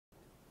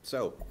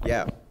So,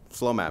 yeah,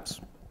 flow maps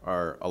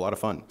are a lot of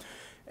fun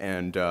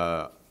and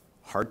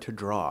hard to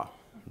draw,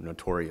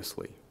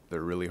 notoriously.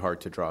 They're really hard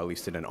to draw, at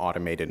least in an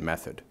automated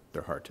method.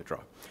 They're hard to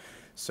draw.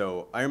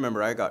 So I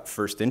remember I got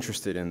first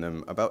interested in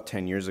them about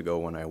 10 years ago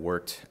when I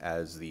worked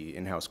as the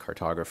in-house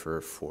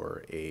cartographer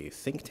for a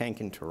think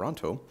tank in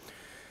Toronto,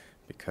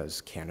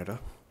 because Canada.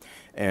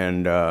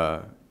 And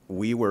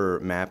we were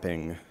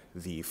mapping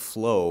the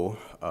flow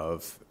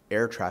of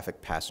air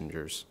traffic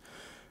passengers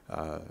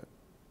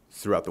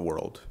throughout the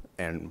world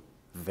and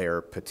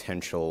their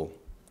potential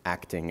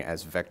acting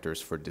as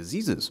vectors for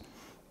diseases.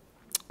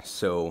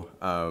 So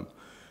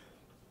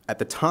at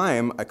the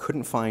time, I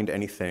couldn't find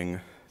anything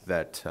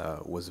that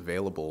was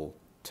available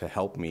to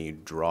help me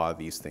draw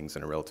these things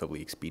in a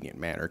relatively expedient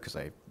manner, because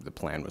the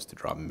plan was to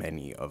draw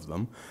many of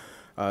them.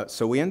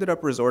 So we ended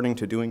up resorting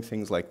to doing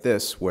things like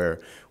this, where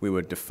we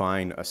would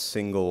define a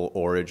single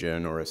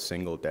origin or a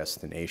single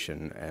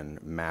destination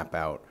and map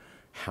out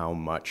how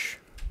much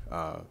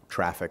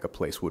traffic a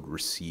place would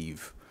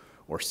receive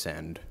or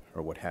send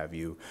or what have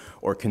you,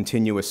 or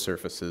continuous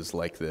surfaces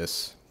like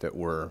this that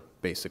were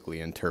basically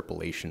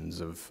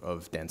interpolations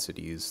of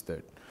densities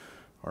that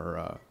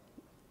are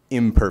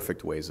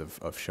imperfect ways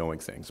of showing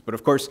things. But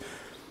of course,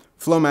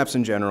 flow maps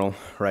in general,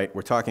 right,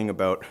 we're talking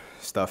about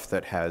stuff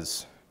that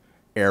has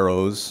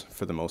arrows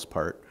for the most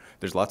part.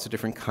 There's lots of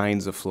different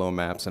kinds of flow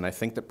maps, and I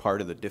think that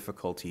part of the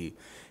difficulty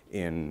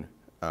in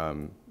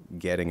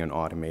getting an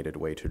automated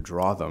way to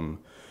draw them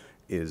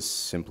is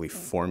simply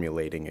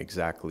formulating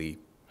exactly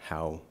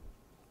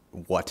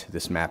what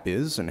this map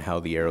is and how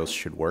the arrows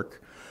should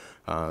work.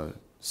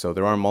 So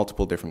there are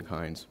multiple different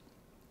kinds.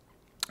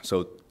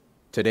 So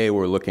today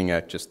we're looking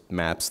at just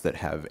maps that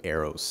have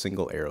arrows,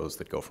 single arrows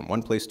that go from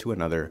one place to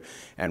another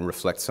and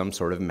reflect some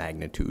sort of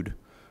magnitude,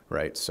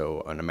 right?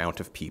 So an amount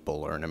of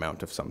people or an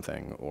amount of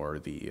something, or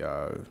the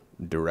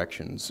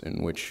directions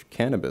in which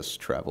cannabis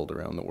traveled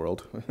around the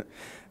world,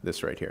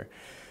 this right here.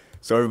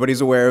 So everybody's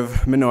aware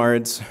of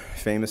Menard's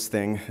famous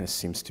thing. This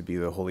seems to be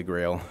the holy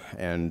grail,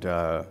 and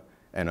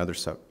other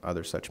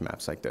such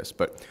maps like this.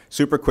 But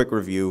super quick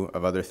review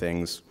of other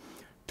things.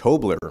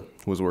 Tobler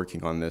was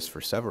working on this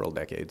for several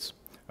decades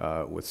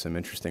with some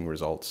interesting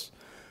results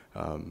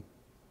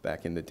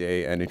back in the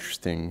day and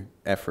interesting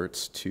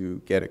efforts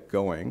to get it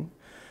going.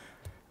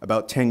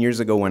 About 10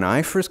 years ago when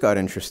I first got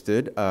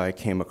interested, I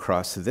came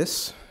across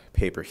this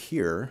paper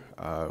here,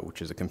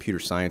 which is a computer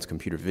science,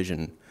 computer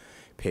vision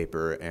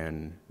paper,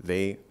 and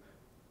they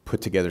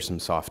put together some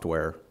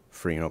software,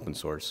 free and open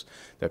source,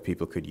 that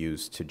people could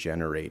use to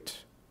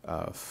generate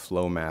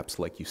flow maps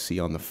like you see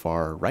on the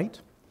far right.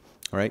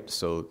 All right,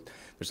 so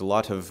there's a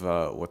lot of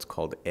what's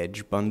called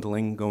edge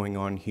bundling going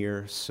on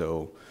here.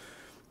 So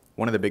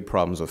one of the big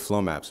problems with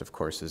flow maps, of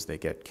course, is they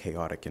get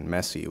chaotic and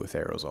messy with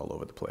arrows all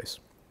over the place.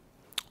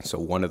 So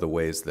one of the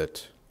ways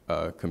that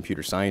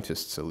computer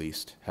scientists, at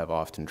least, have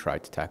often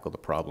tried to tackle the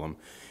problem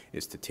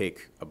is to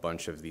take a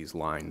bunch of these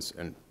lines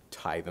and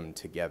tie them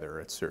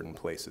together at certain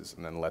places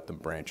and then let them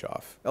branch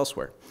off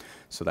elsewhere.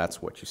 So that's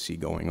what you see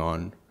going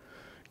on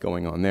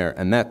there.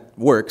 And that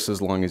works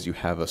as long as you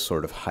have a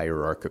sort of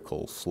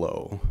hierarchical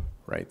flow,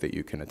 right, that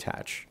you can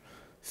attach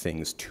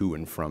things to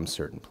and from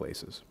certain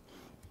places.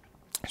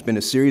 There's been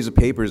a series of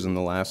papers in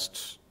the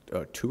last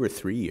 2 or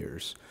 3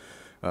 years,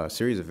 a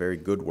series of very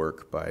good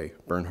work by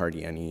Bernhard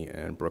Jenny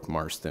and Brooke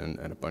Marston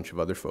and a bunch of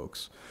other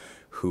folks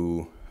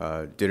who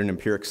did an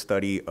empiric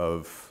study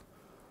of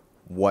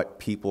what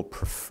people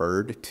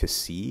preferred to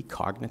see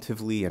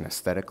cognitively and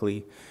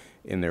aesthetically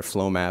in their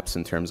flow maps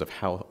in terms of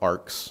how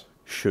arcs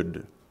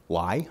should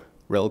lie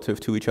relative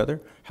to each other,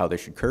 how they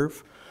should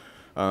curve.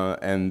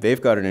 And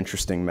they've got an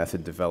interesting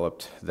method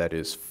developed that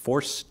is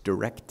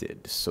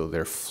force-directed, so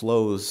their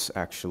flows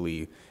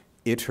actually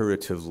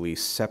iteratively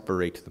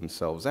separate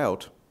themselves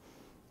out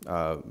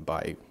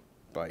by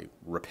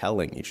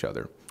repelling each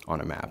other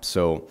on a map.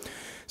 So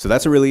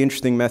that's a really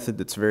interesting method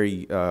that's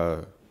very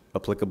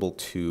applicable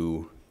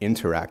to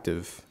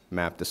interactive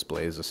map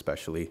displays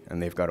especially,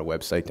 and they've got a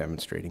website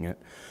demonstrating it.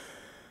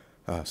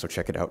 So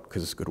check it out,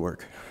 because it's good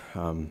work.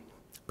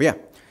 But yeah,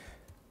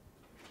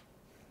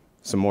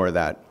 some more of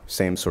that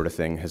same sort of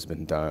thing has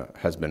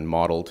been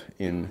modeled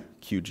in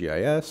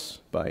QGIS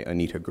by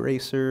Anita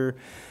Gracer,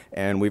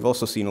 and we've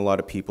also seen a lot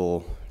of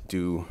people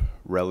do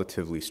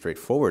relatively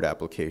straightforward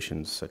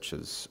applications such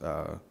as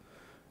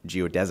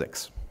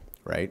geodesics,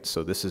 right?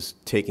 So this is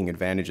taking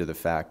advantage of the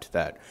fact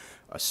that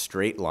a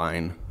straight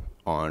line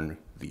on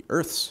the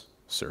Earth's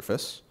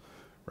surface,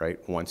 right,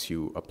 once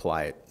you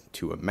apply it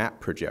to a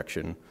map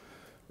projection,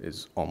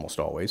 is almost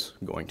always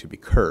going to be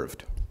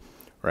curved,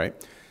 right?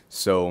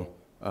 So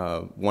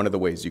one of the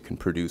ways you can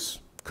produce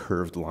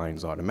curved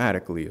lines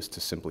automatically is to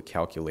simply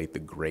calculate the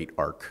great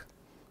arc,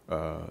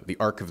 the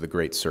arc of the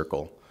great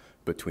circle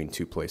between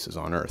two places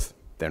on Earth.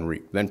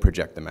 Then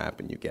project the map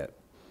and you get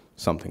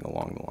something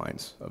along the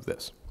lines of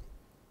this.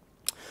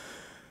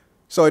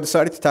 So I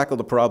decided to tackle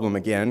the problem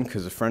again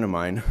because a friend of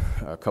mine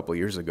a couple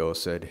years ago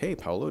said, "Hey,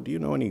 Paolo, do you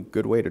know any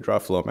good way to draw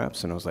flow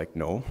maps?" And I was like,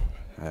 "No."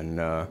 And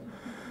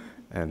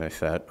I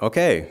thought,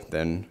 okay,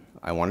 then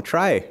I want to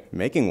try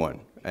making one.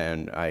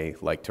 and I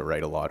like to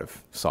write a lot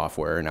of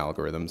software and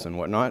algorithms and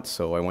whatnot,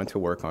 so I went to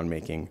work on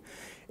making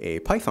a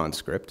Python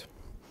script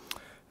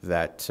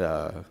that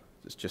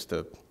is just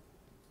a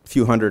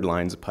few hundred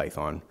lines of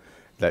Python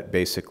that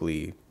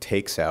basically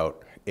takes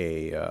out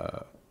a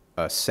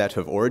set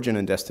of origin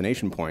and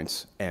destination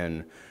points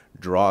and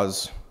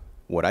draws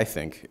what I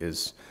think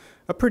is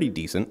a pretty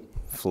decent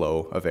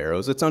flow of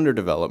arrows. It's under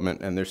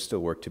development and there's still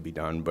work to be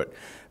done, but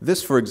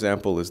this, for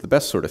example, is the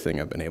best sort of thing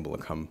I've been able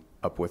to come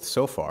up with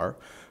so far,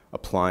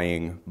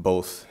 applying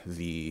both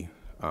the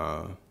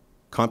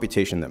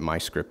computation that my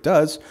script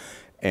does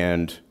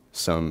and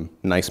some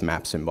nice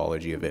map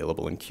symbology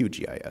available in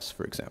QGIS,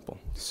 for example.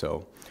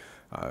 So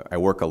I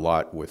work a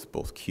lot with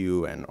both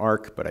Q and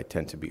ARC, but I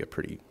tend to be a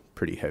pretty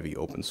heavy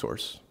open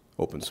source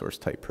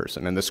type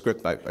person. And the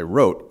script I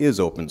wrote is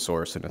open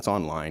source and it's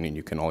online and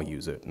you can all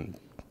use it and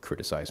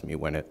criticize me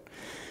when it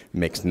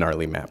makes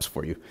gnarly maps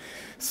for you.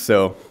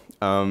 So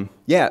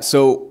yeah,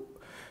 so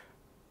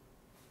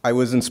I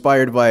was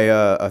inspired by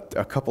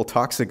a couple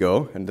talks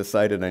ago and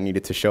decided I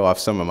needed to show off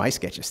some of my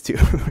sketches too,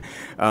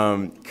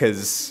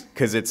 because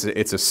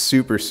it's a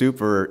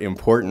super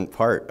important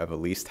part of at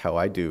least how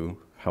I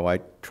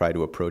try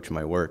to approach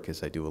my work.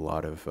 Is I do a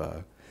lot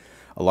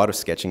of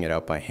sketching it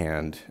out by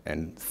hand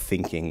and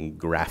thinking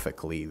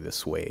graphically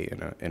this way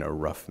in a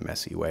rough,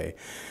 messy way.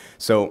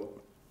 So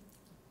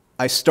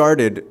I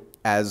started,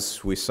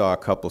 as we saw a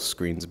couple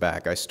screens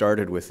back, I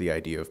started with the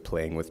idea of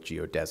playing with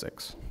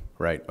geodesics,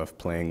 right? Of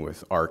playing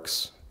with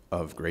arcs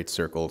of great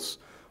circles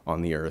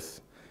on the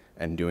Earth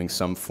and doing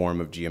some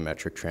form of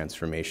geometric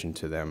transformation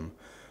to them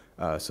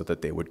so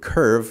that they would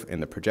curve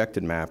in the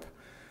projected map.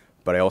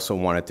 But I also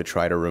wanted to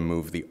try to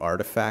remove the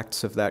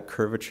artifacts of that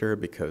curvature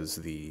because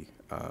the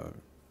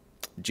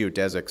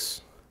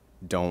geodesics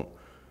don't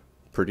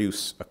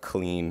produce a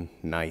clean,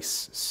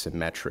 nice,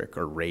 symmetric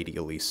or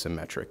radially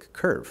symmetric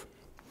curve,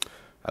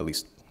 at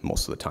least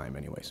most of the time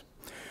anyways,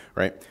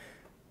 right?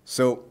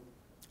 So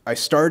I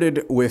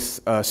started with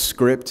a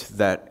script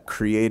that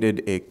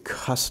created a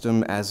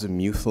custom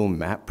azimuthal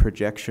map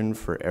projection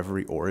for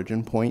every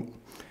origin point.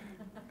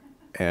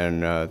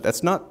 And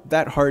that's not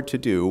that hard to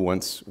do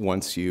once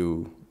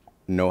you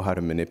know how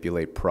to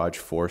manipulate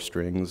proj4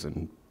 strings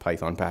and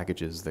Python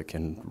packages that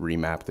can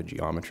remap the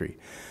geometry.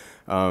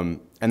 And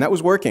that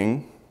was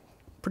working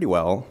pretty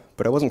well,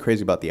 but I wasn't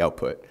crazy about the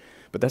output.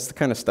 But that's the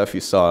kind of stuff you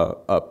saw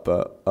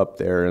up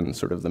there in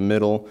sort of the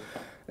middle,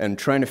 and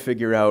trying to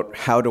figure out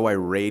how do I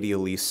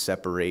radially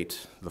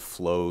separate the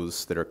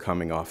flows that are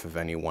coming off of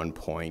any one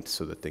point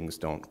so that things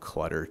don't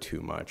clutter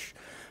too much.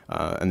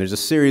 And there's a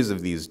series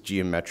of these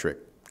geometric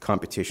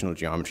computational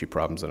geometry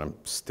problems that I'm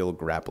still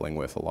grappling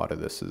with. A lot of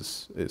this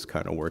is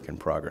kind of work in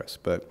progress,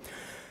 but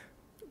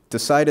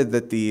decided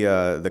that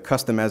the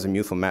custom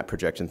azimuthal map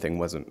projection thing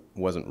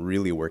wasn't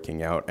really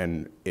working out,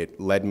 and it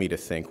led me to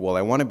think, well,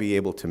 I want to be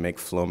able to make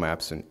flow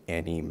maps in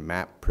any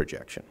map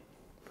projection,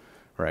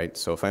 right?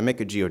 So if I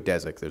make a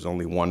geodesic, there's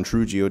only one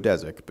true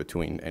geodesic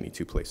between any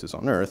two places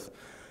on Earth.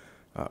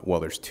 Well,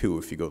 there's two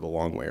if you go the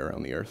long way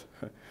around the Earth,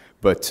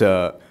 but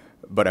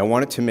I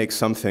wanted to make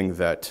something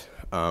that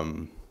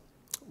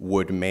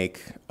would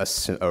make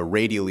a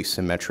radially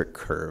symmetric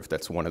curve.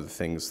 That's one of the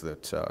things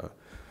that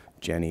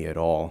Jenny et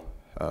al.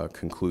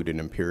 Concluded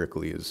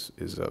empirically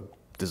is a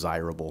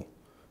desirable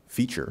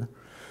feature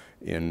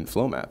in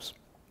flow maps.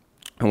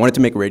 I wanted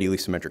to make radially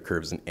symmetric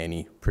curves in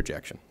any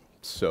projection.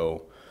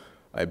 So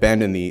I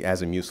abandoned the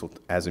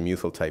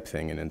azimuthal type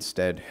thing and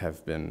instead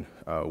have been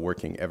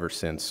working ever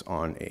since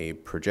on a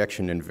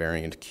projection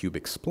invariant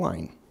cubic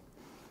spline.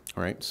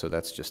 All right, so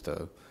that's just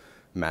a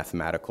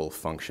mathematical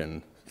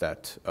function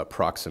that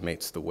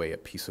approximates the way a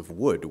piece of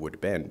wood would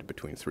bend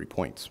between 3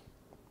 points.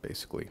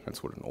 Basically,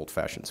 that's what an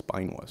old-fashioned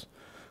spine was.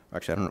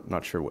 Actually, I'm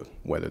not sure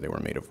whether they were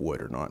made of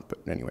wood or not, but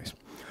anyways.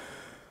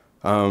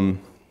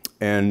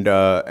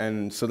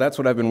 And so that's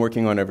what I've been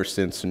working on ever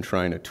since and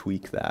trying to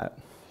tweak that.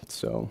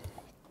 So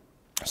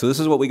this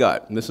is what we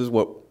got. This is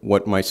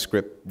what my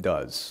script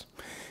does,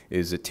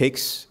 is it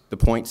takes the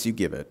points you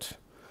give it,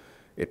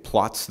 it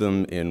plots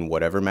them in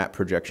whatever map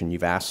projection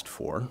you've asked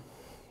for,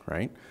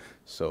 right?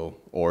 So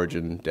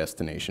origin,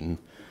 destination,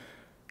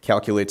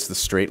 calculates the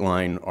straight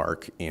line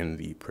arc in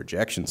the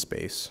projection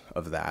space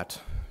of that,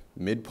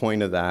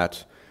 midpoint of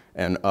that,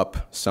 and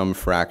up some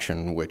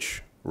fraction,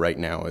 which right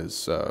now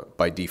is,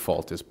 by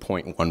default, is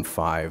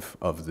 0.15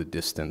 of the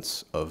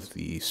distance of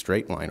the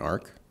straight line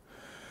arc,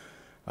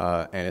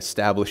 and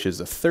establishes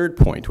a third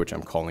point, which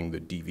I'm calling the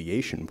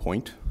deviation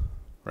point,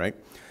 right?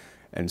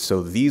 And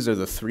so these are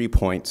the 3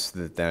 points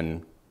that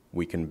then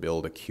we can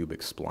build a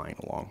cubic spline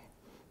along,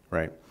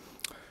 right?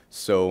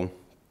 So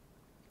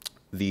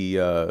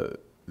the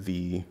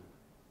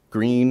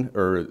green,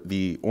 or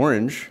the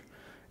orange,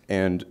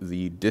 and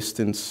the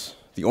distance,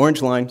 the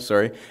orange line,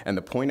 sorry, and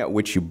the point at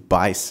which you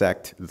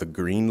bisect the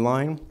green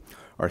line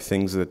are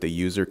things that the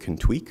user can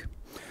tweak.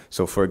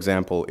 So for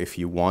example, if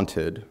you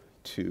wanted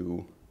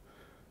to,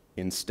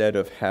 instead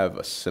of have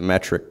a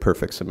symmetric,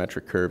 perfect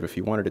symmetric curve, if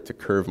you wanted it to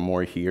curve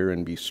more here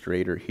and be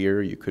straighter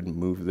here, you could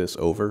move this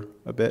over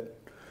a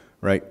bit,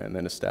 right? And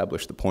then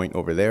establish the point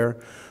over there.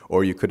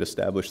 Or you could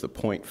establish the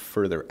point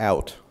further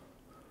out,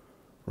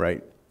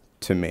 right,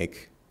 to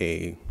make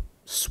a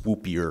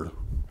swoopier,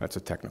 that's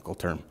a technical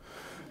term,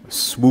 a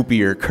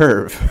swoopier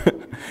curve,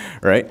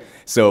 right?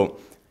 So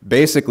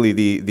basically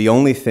the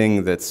only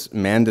thing that's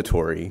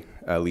mandatory,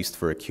 at least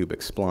for a cubic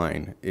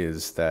spline,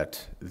 is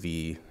that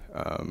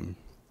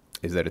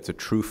it's a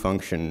true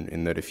function,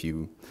 in that if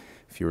you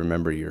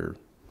remember your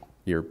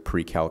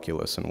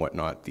pre-calculus and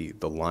whatnot,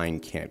 the line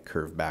can't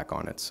curve back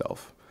on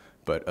itself.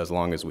 But as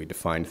long as we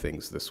define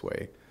things this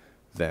way,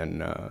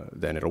 then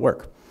it'll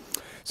work.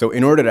 So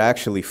in order to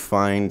actually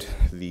find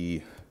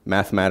the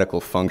mathematical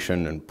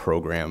function and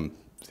program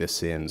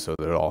this in so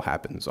that it all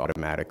happens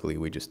automatically,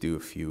 we just do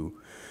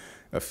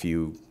a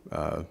few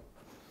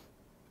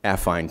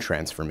affine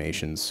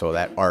transformations. So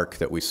that arc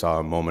that we saw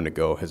a moment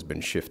ago has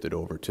been shifted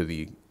over to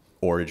the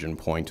origin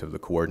point of the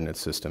coordinate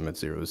system at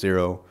 0,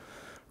 0,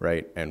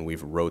 right? And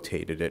we've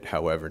rotated it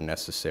however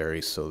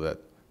necessary so that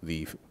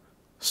the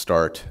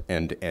start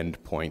and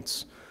end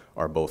points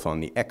are both on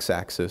the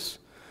x-axis,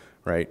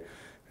 right?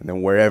 And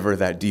then wherever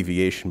that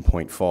deviation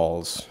point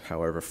falls,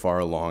 however far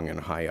along and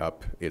high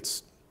up,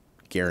 it's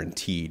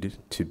guaranteed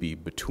to be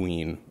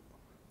between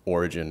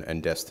origin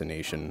and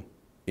destination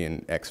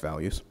in x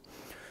values.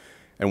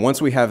 And once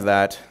we have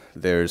that,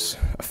 there's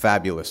a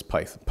fabulous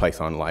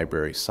Python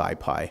library,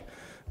 SciPy,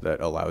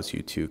 that allows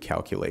you to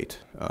calculate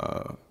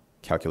a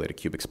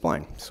cubic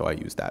spline. So I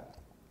use that.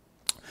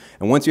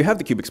 And once you have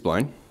the cubic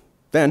spline,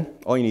 then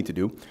all you need to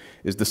do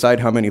is decide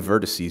how many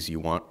vertices you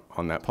want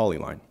on that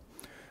polyline,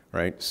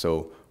 right?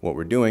 So what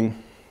we're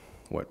doing,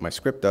 what my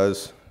script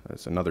does,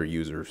 that's another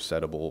user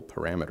settable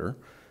parameter.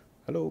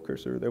 Hello,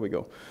 cursor, there we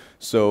go.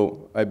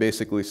 So I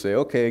basically say,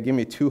 okay, give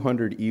me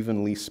 200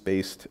 evenly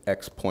spaced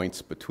x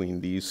points between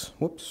these,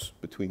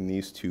 between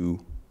these 2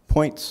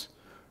 points,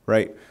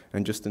 right?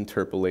 And just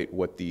interpolate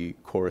what the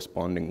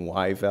corresponding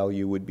y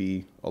value would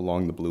be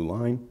along the blue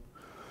line,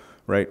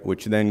 right?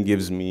 Which then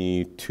gives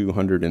me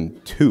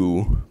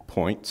 202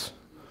 points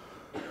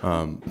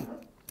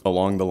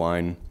along the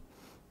line.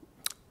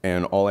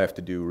 And all I have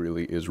to do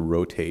really is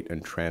rotate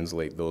and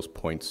translate those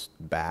points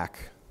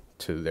back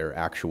to their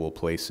actual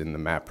place in the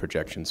map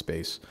projection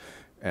space,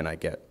 and I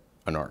get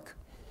an arc.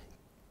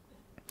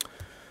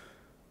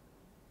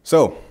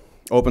 So,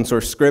 open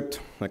source script,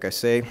 like I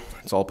say,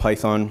 it's all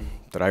Python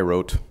that I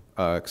wrote,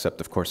 except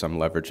of course I'm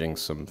leveraging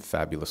some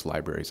fabulous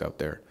libraries out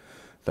there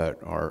that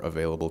are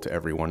available to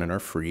everyone and are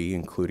free,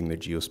 including the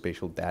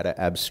Geospatial Data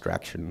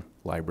Abstraction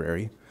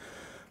Library,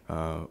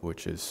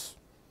 which is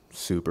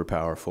super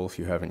powerful. If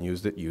you haven't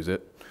used it, use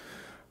it.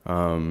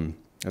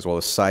 As well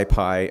as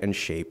SciPy and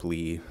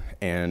Shapely.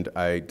 And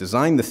I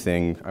designed the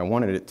thing, I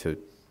wanted it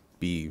to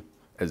be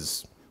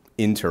as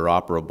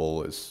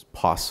interoperable as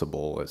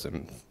possible, as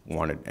in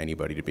wanted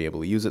anybody to be able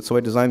to use it. So I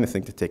designed the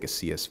thing to take a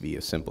CSV,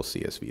 a simple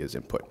CSV as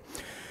input.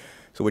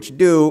 So what you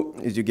do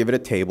is you give it a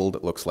table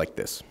that looks like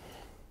this,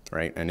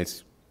 right? And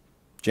it's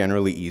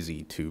generally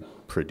easy to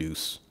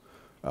produce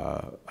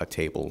a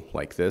table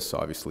like this.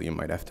 Obviously, you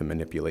might have to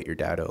manipulate your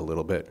data a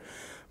little bit,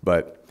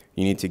 but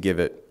you need to give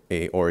it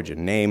an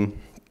origin name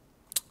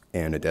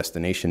and a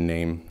destination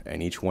name,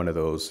 and each one of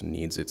those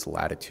needs its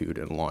latitude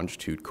and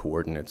longitude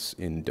coordinates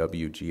in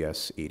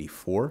WGS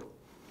 84,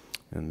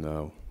 in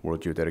the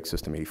World Geodetic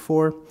System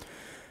 84,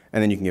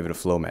 and then you can give it a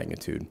flow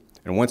magnitude.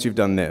 And once you've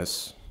done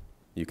this,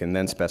 you can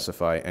then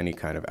specify any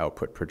kind of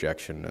output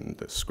projection, and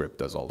the script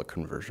does all the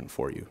conversion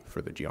for you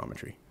for the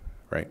geometry,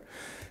 right?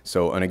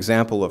 So an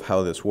example of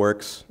how this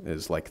works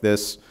is like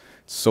this.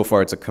 So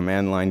far it's a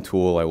command line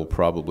tool. I will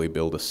probably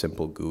build a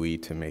simple GUI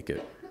to make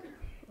it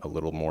a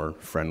little more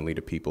friendly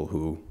to people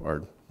who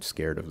are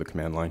scared of the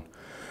command line,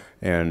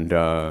 and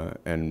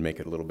make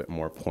it a little bit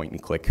more point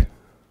and click,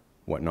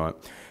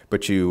 whatnot.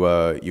 But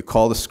you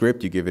call the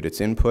script, you give it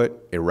its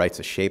input, it writes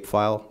a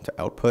shapefile to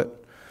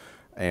output,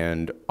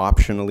 and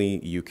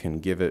optionally you can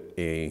give it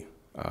a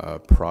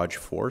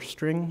proj4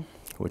 string,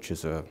 which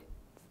is a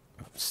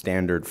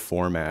standard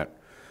format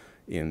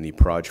in the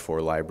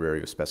proj4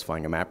 library of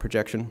specifying a map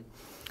projection.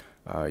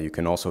 You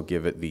can also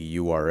give it the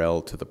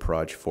URL to the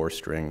proj4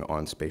 string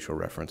on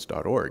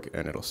spatialreference.org,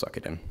 and it'll suck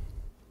it in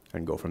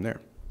and go from there,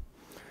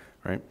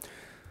 right?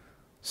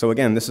 So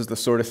again, this is the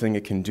sort of thing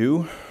it can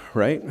do,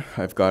 right?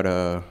 I've got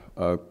a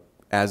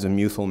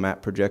azimuthal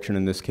map projection,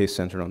 in this case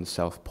centered on the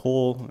South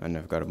Pole, and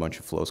I've got a bunch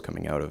of flows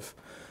coming out of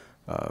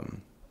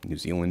New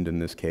Zealand in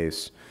this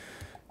case.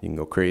 You can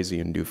go crazy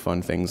and do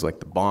fun things like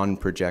the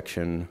bond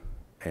projection,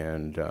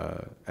 and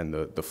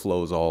the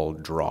flows all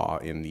draw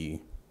in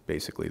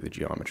basically the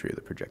geometry of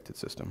the projected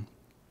system.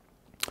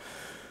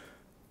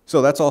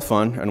 So that's all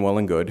fun and well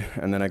and good,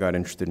 and then I got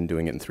interested in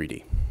doing it in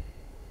 3D.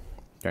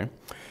 Okay,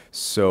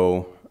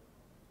 so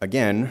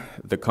again,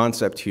 the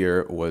concept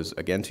here was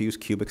again to use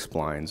cubic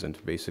splines and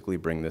to basically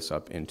bring this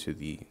up into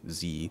the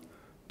Z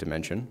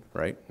dimension,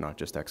 right? Not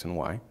just X and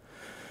Y.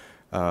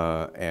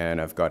 And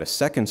I've got a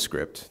second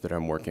script that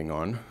I'm working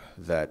on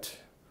that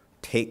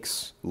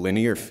takes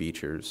linear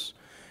features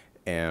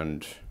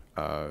and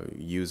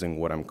using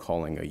what I'm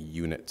calling a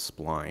unit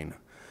spline,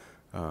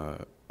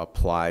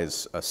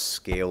 applies a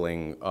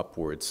scaling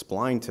upward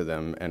spline to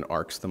them and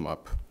arcs them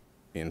up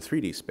in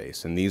 3D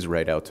space. And these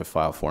write out to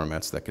file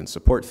formats that can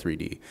support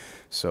 3D.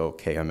 So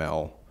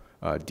KML,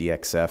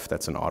 DXF,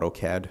 that's an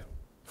AutoCAD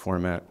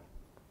format,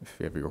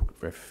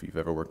 if you've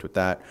ever worked with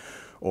that,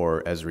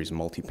 or Esri's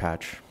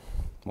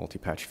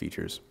multi-patch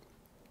features.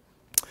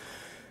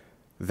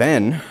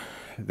 Then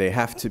they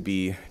have to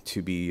be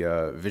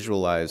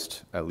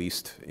visualized, at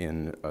least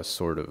in a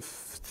sort of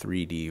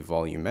 3D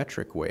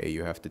volumetric way.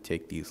 You have to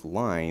take these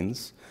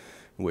lines,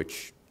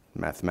 which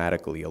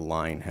mathematically a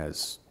line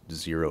has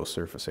 0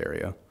 surface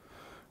area,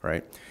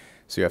 right?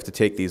 So you have to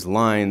take these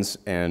lines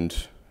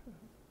and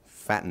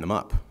fatten them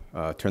up,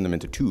 turn them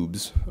into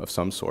tubes of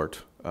some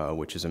sort,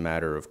 which is a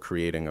matter of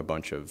creating a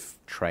bunch of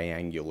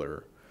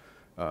triangular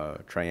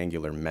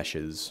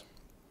meshes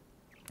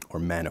or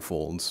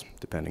manifolds,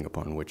 depending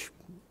upon which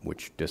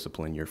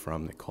discipline you're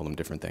from. They call them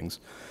different things.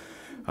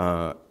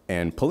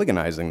 And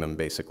polygonizing them,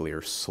 basically,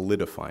 or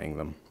solidifying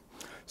them.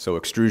 So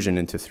extrusion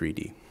into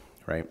 3D,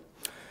 right?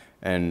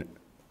 And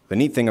the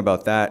neat thing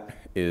about that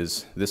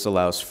is this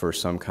allows for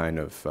some kind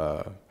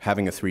of,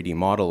 having a 3D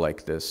model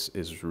like this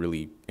is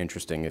really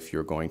interesting if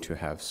you're going to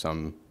have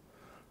some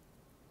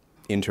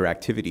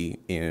interactivity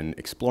in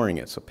exploring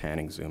it, so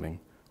panning, zooming,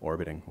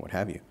 orbiting, what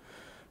have you,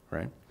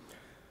 right?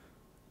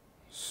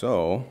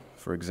 So,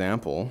 for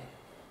example,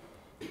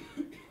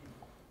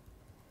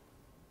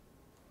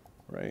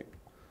 right?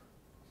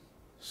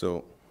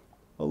 So,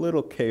 a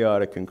little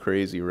chaotic and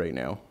crazy right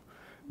now,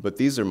 but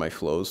these are my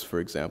flows, for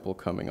example,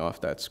 coming off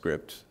that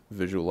script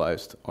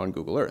visualized on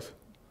Google Earth,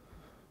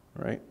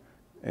 right?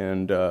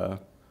 And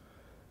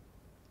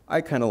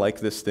I kind of like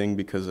this thing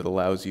because it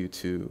allows you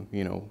to,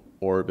 you know,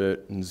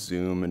 orbit and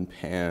zoom and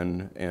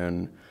pan,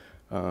 and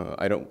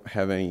I don't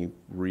have any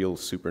real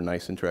super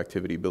nice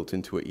interactivity built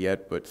into it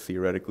yet, but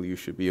theoretically you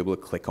should be able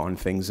to click on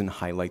things and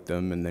highlight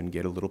them and then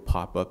get a little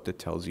pop-up that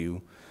tells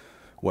you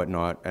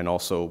whatnot, and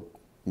also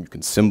you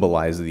can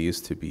symbolize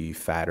these to be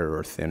fatter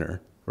or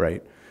thinner,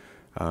 right?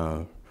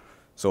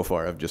 So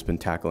far I've just been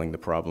tackling the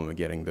problem of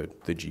getting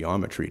the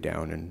geometry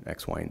down in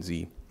X, Y, and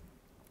Z.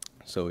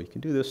 So you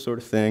can do this sort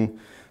of thing.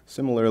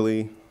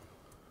 Similarly,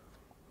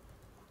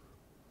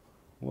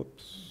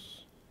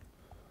 whoops,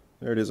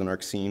 there it is in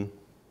ArcScene,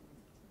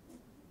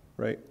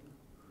 right?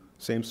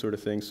 Same sort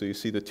of thing. So you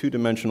see the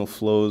two-dimensional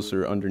flows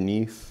are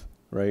underneath,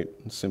 right?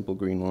 Simple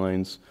green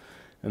lines.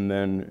 And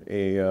then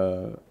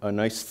a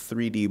nice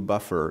 3D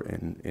buffer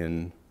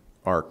in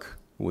Arc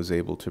was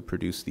able to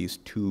produce these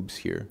tubes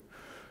here,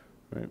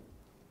 right?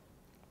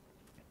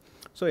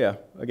 So yeah,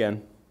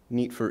 again,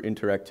 neat for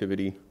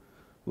interactivity.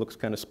 Looks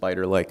kind of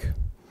spider-like,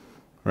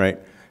 right?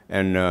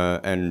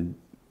 And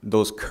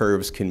those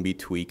curves can be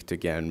tweaked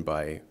again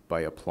by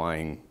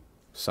applying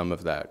some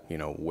of that, you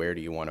know, where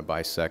do you want to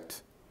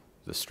bisect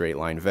the straight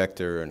line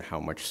vector and how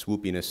much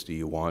swoopiness do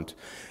you want?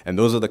 And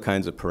those are the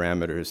kinds of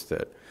parameters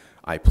that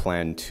I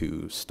plan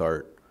to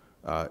start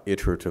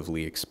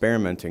iteratively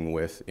experimenting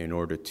with in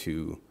order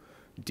to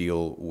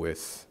deal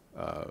with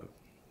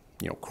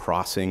you know,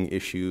 crossing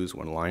issues,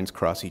 when lines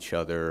cross each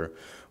other,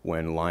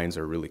 when lines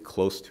are really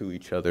close to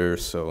each other.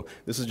 So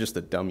this is just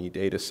a dummy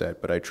data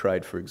set, but I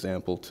tried, for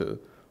example, to,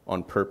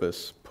 on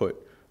purpose,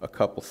 put a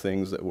couple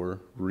things that were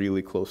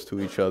really close to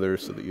each other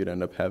so that you'd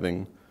end up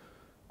having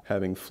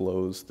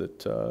flows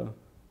that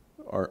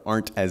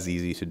aren't as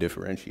easy to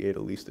differentiate,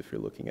 at least if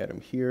you're looking at them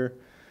here.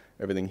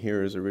 Everything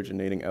here is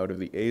originating out of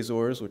the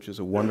Azores, which is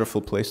a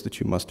wonderful place that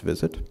you must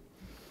visit,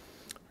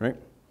 right?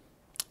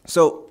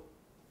 So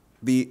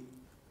the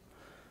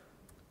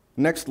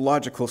next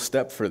logical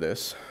step for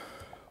this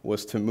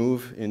was to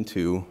move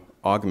into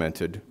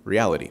augmented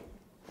reality,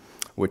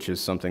 which is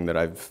something that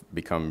I've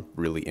become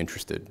really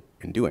interested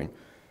in doing.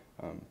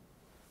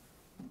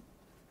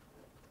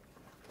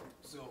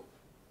 So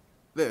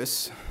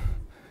this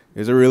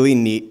is a really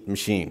neat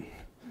machine.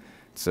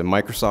 It's a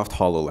Microsoft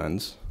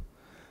HoloLens,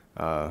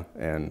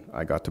 and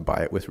I got to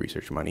buy it with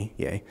research money,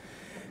 yay.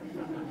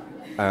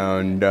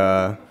 And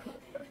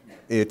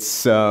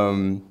it's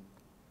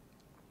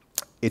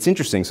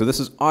interesting. So this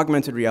is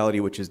augmented reality,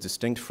 which is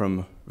distinct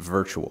from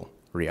virtual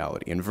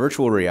reality. In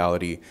virtual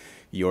reality,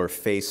 your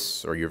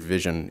face or your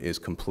vision is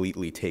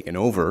completely taken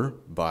over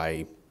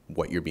by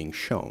what you're being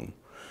shown,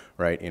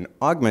 right? In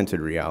augmented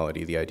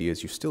reality, the idea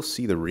is you still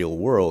see the real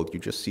world, you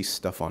just see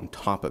stuff on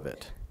top of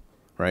it,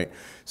 right?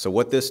 So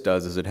what this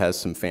does is it has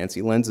some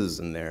fancy lenses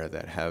in there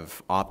that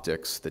have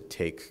optics that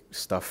take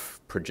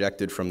stuff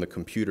projected from the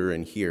computer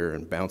in here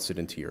and bounce it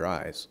into your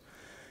eyes,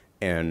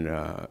 and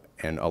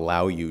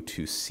allow you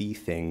to see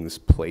things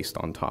placed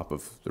on top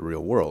of the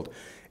real world.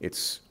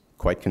 It's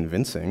quite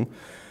convincing,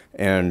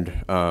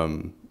 and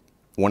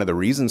one of the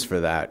reasons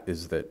for that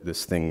is that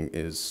this thing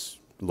is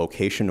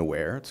location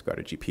aware. It's got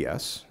a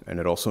GPS, and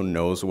it also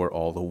knows where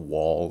all the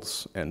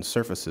walls and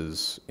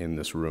surfaces in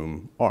this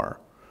room are,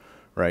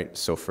 right?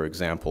 So for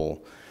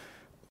example,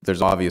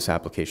 there's obvious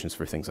applications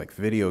for things like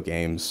video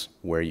games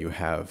where you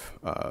have,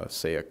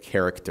 say, a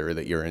character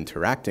that you're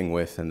interacting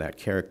with, and that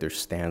character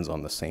stands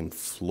on the same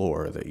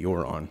floor that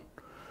you're on,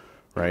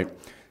 right?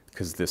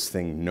 because this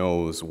thing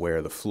knows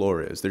where the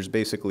floor is. There's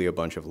basically a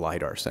bunch of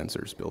LiDAR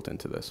sensors built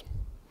into this,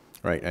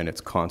 right? And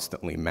it's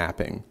constantly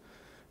mapping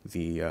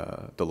the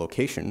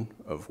location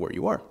of where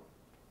you are.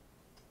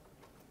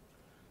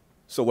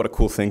 So what a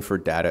cool thing for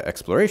data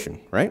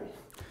exploration, right?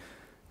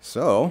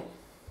 So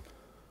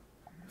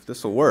if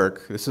this will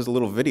work, this is a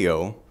little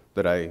video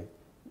that I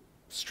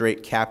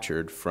straight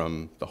captured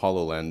from the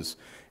HoloLens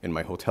in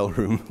my hotel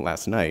room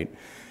last night,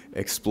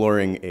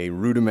 exploring a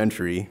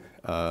rudimentary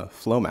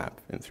flow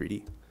map in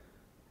 3D.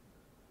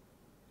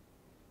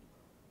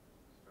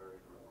 Starting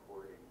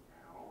recording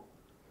now.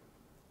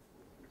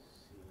 We can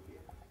see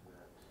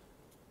that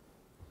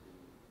the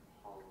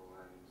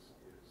HoloLens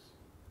is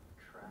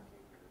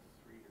tracking the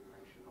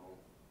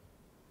three-dimensional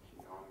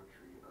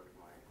geometry of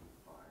my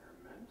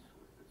environment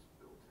with its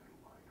built-in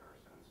LiDAR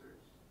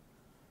sensors.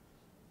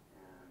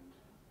 And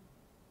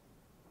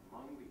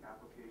among the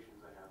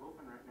applications I have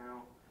open right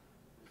now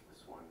is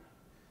this one,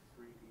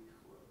 3D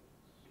flows.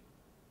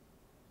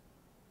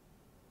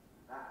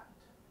 That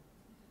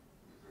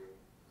is a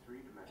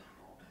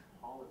three-dimensional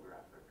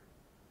holographic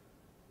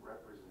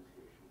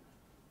representation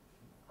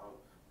of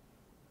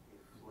a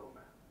flow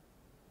map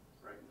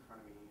right in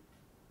front of me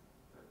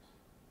that I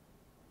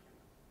can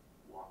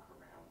walk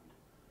around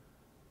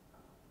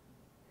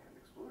and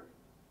explore.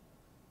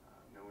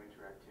 No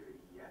interactivity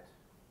yet,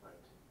 but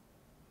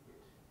it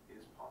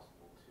is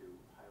possible to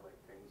highlight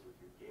things with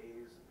your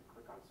gaze and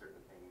click on certain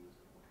things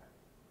and what have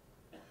you.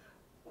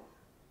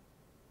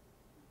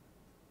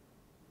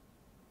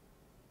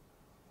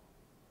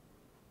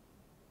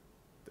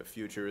 The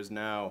future is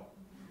now.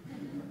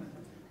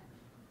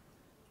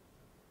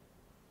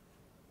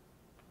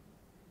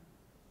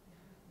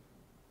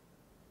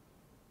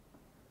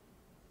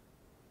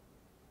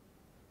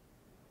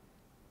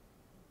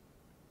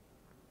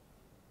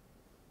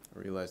 I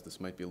realize this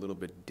might be a little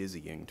bit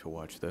dizzying to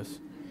watch this.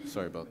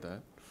 Sorry about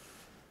that.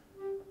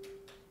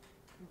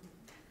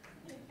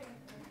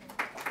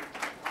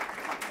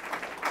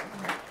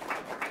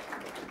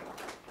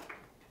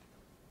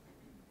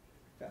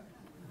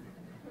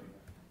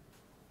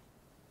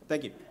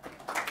 Thank you.